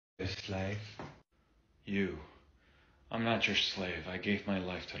A slave? You. I'm not your slave. I gave my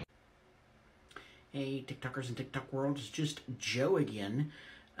life to... Hey, TikTokers and TikTok world, it's just Joe again.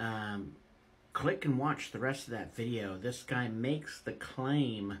 Click and watch the rest of that video. This guy makes the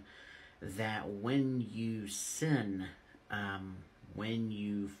claim that when you sin, when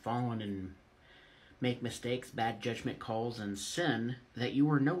you've fallen and make mistakes, bad judgment calls, and sin, that you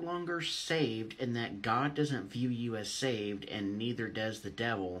are no longer saved, and that God doesn't view you as saved, and neither does the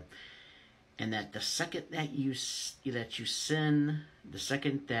devil. And that the second that you sin, the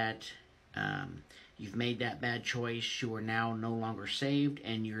second that you've made that bad choice, you are now no longer saved,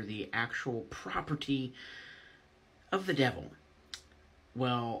 and you're the actual property of the devil.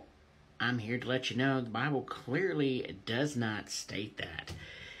 Well, I'm here to let you know the Bible clearly does not state that.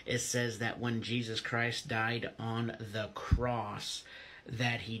 It says that when Jesus Christ died on the cross,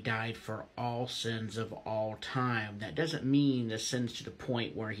 that he died for all sins of all time. That doesn't mean the sins to the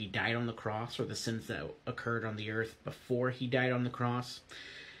point where he died on the cross, or the sins that occurred on the earth before he died on the cross.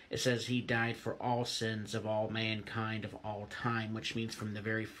 It says he died for all sins of all mankind of all time, which means from the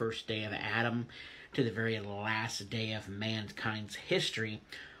very first day of Adam to the very last day of mankind's history,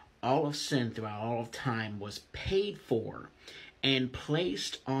 all of sin throughout all of time was paid for and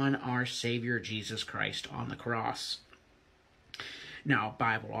placed on our Savior Jesus Christ on the cross. Now, the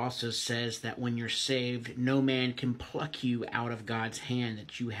Bible also says that when you're saved, no man can pluck you out of God's hand,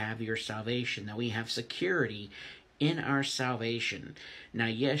 that you have your salvation, that we have security in our salvation. Now,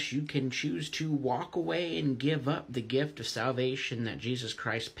 yes, you can choose to walk away and give up the gift of salvation that Jesus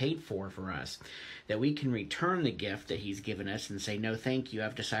Christ paid for us, that we can return the gift that he's given us and say, no, thank you,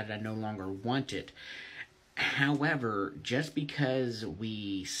 I've decided I no longer want it. However, just because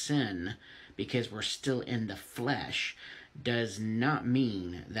we sin, because we're still in the flesh, does not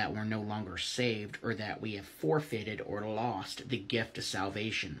mean that we're no longer saved or that we have forfeited or lost the gift of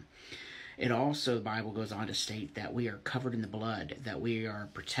salvation. It also, the Bible goes on to state that we are covered in the blood, that we are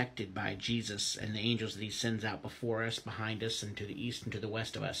protected by Jesus and the angels that he sends out before us, behind us, and to the east and to the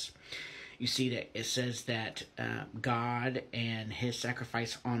west of us. You see that it says that God and his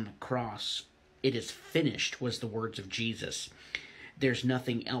sacrifice on the cross, it is finished, was the words of Jesus. There's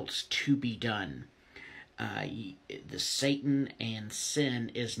nothing else to be done. The Satan and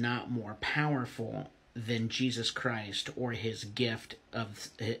sin is not more powerful than Jesus Christ or his gift of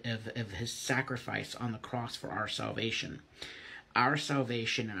his sacrifice on the cross for our salvation. Our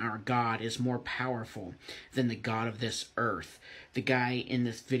salvation and our God is more powerful than the God of this earth. The guy in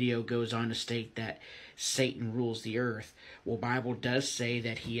this video goes on to state that Satan rules the earth. Well, the Bible does say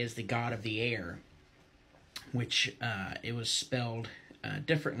that he is the God of the air, which it was spelled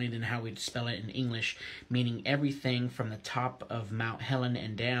differently than how we'd spell it in English, meaning everything from the top of Mount Helen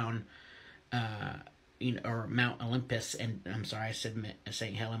and down, or Mount Olympus, and I'm sorry, I said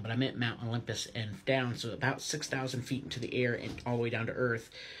St. Helen, but I meant Mount Olympus and down, so about 6,000 feet into the air and all the way down to earth,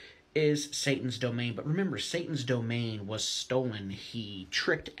 is Satan's domain. But remember, Satan's domain was stolen. He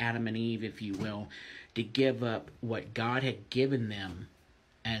tricked Adam and Eve, if you will, to give up what God had given them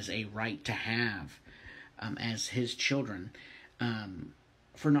as a right to have, as his children,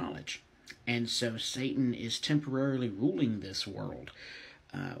 for knowledge. And so Satan is temporarily ruling this world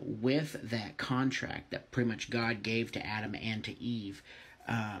with that contract that pretty much God gave to Adam and to Eve.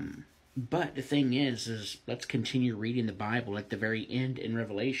 But the thing is let's continue reading the Bible. At the very end in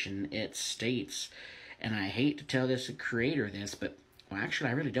Revelation, it states, and I hate to tell this creator this, but, well, actually,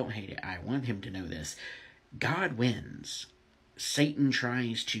 I really don't hate it. I want him to know this. God wins. Satan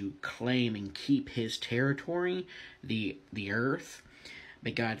tries to claim and keep his territory, the earth,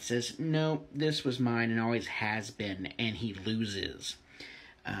 but God says, no, this was mine and always has been, and he loses.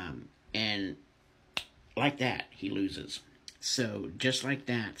 And like that, he loses. So, just like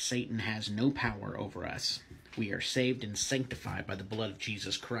that, Satan has no power over us. We are saved and sanctified by the blood of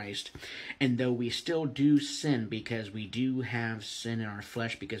Jesus Christ. And though we still do sin, because we do have sin in our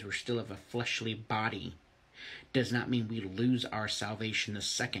flesh, because we're still of a fleshly body, does not mean we lose our salvation the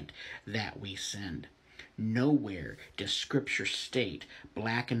second that we sinned. Nowhere does Scripture state,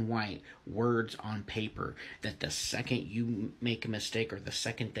 black and white, words on paper, that the second you make a mistake, or the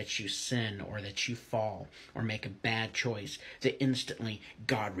second that you sin, or that you fall, or make a bad choice, that instantly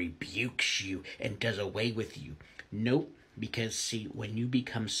God rebukes you and does away with you. Nope. Because, see, when you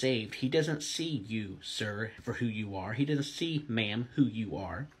become saved, he doesn't see you, sir, for who you are. He doesn't see, ma'am, who you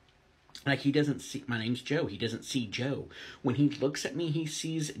are. Like, he doesn't see, my name's Joe. He doesn't see Joe. When he looks at me, he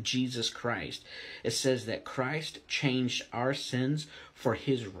sees Jesus Christ. It says that Christ changed our sins for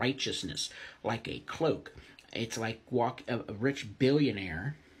his righteousness, like a cloak. It's like a rich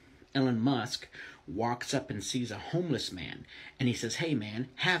billionaire, Elon Musk, walks up and sees a homeless man, and he says, "Hey man,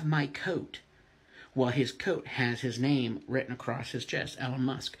 have my coat." Well, his coat has his name written across his chest, Elon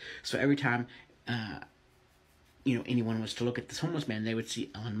Musk. So every time anyone was to look at this homeless man, they would see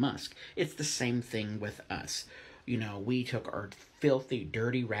Elon Musk. It's the same thing with us. We took our filthy,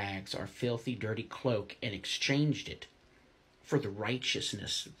 dirty rags, our filthy, dirty cloak, and exchanged it for the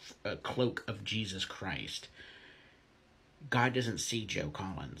righteousness cloak of Jesus Christ. God doesn't see Joe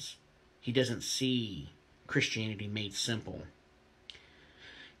Collins. He doesn't see Christianity made simple.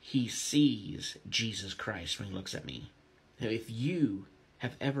 He sees Jesus Christ when he looks at me. Now, if you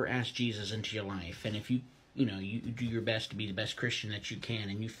have ever asked Jesus into your life, and if you do your best to be the best Christian that you can,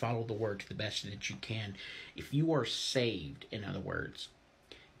 and you follow the word to the best that you can, if you are saved, in other words,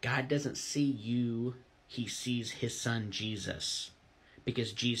 God doesn't see you, he sees his son Jesus,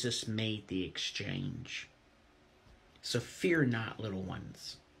 because Jesus made the exchange. So fear not, little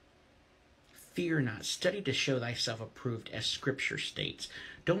ones. Fear not. Study to show thyself approved, as Scripture states.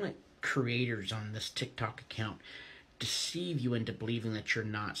 Don't let creators on this TikTok account deceive you into believing that you're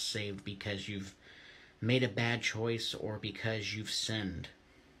not saved because you've made a bad choice or because you've sinned.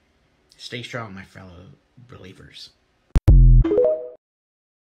 Stay strong, my fellow believers.